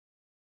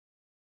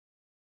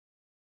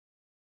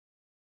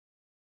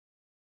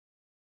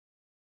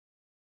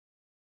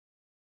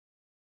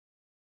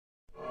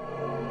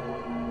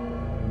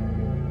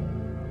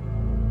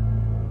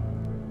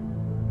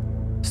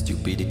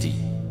stupidity,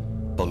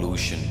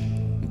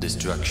 pollution,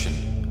 destruction,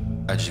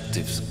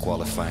 adjectives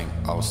qualifying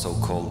our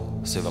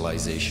so-called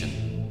civilization.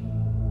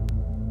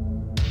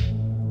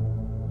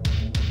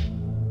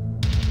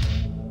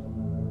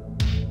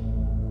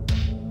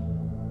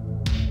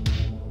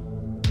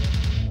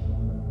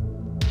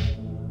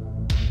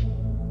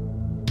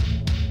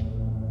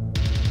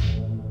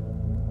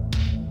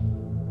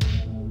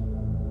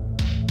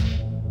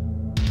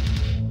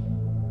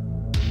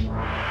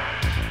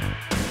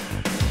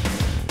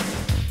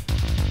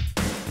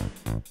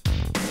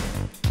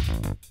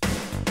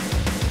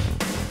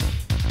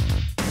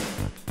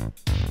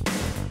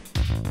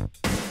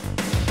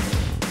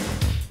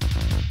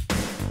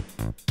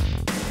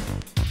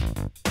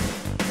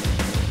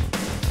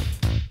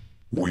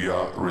 We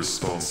are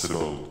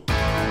responsible.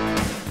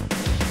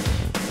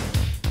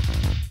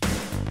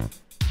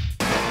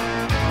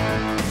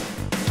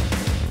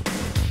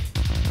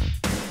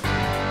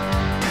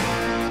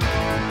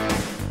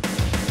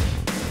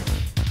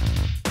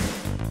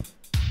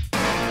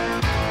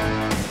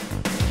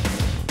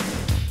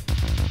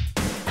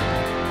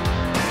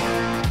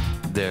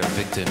 They're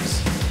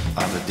victims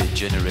of a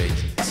degenerate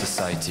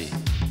society,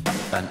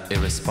 an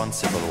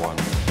irresponsible one.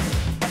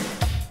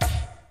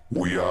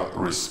 We are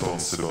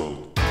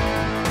responsible.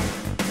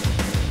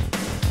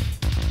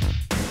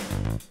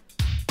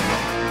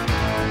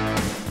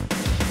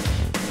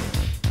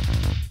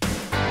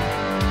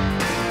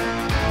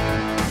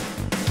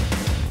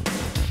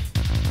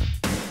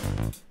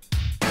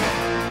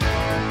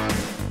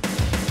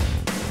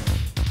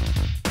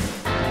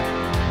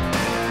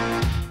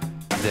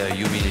 They're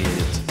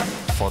humiliated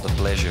for the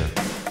pleasure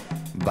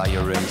by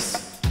a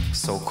race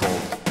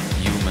so-called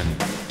human.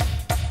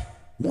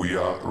 We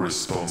are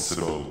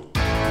responsible.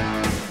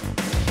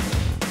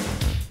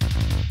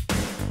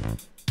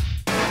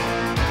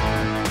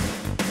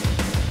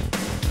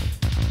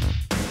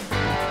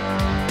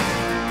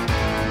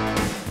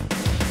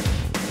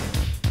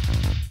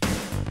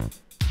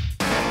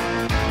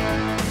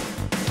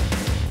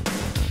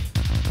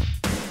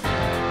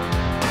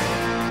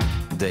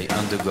 They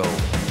undergo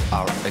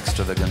our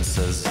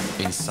extravagances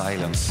in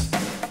silence.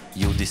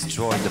 You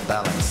destroy the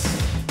balance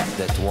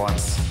that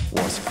once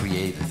was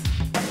created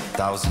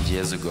 1,000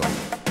 years ago.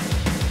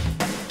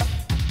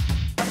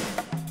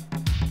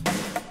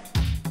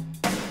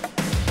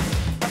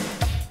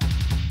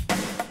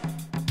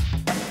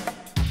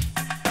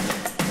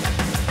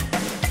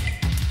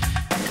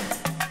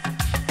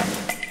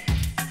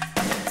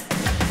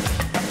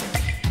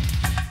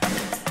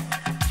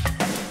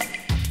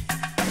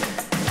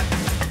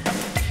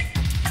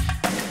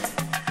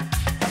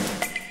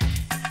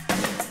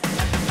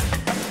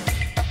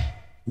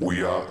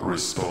 We are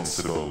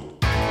responsible.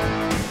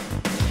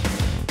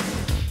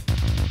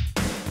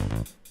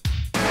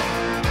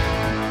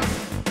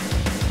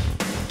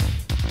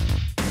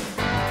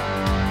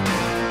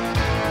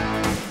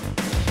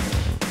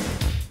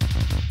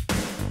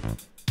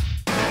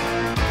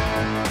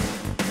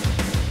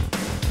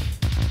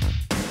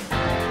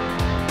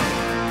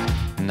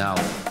 Now,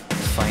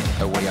 find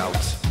a way out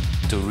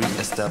to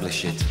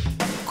re-establish it,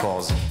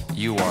 cause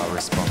you are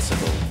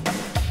responsible.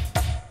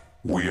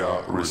 We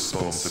are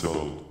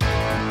responsible.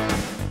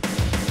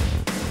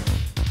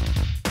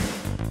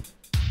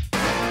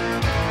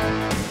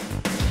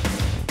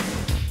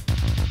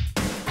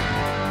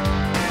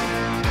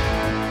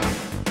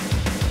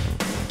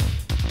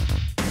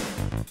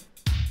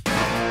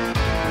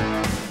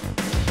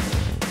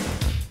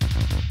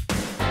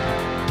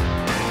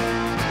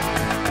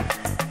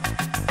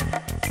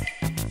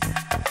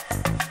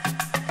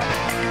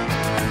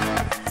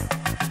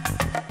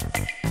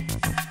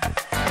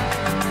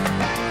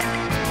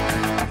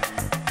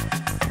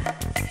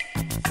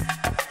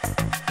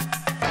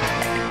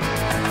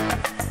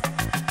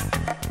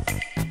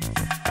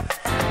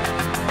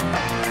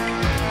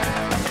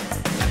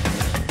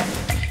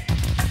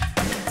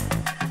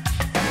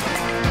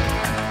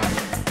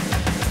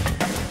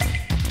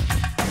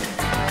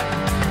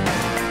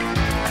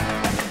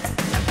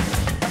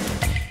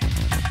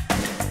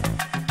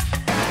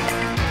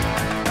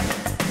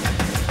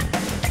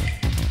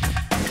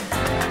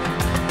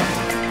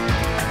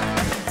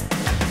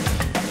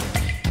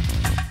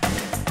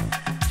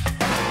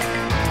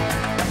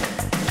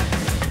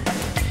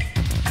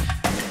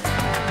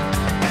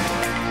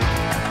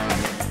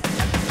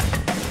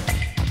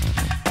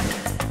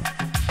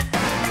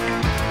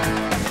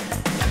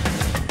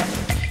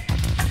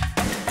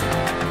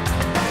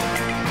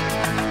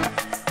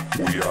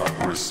 We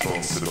are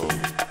responsible.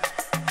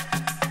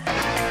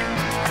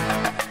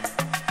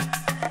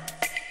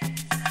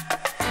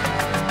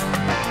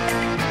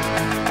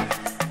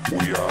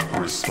 We are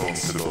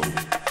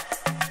responsible.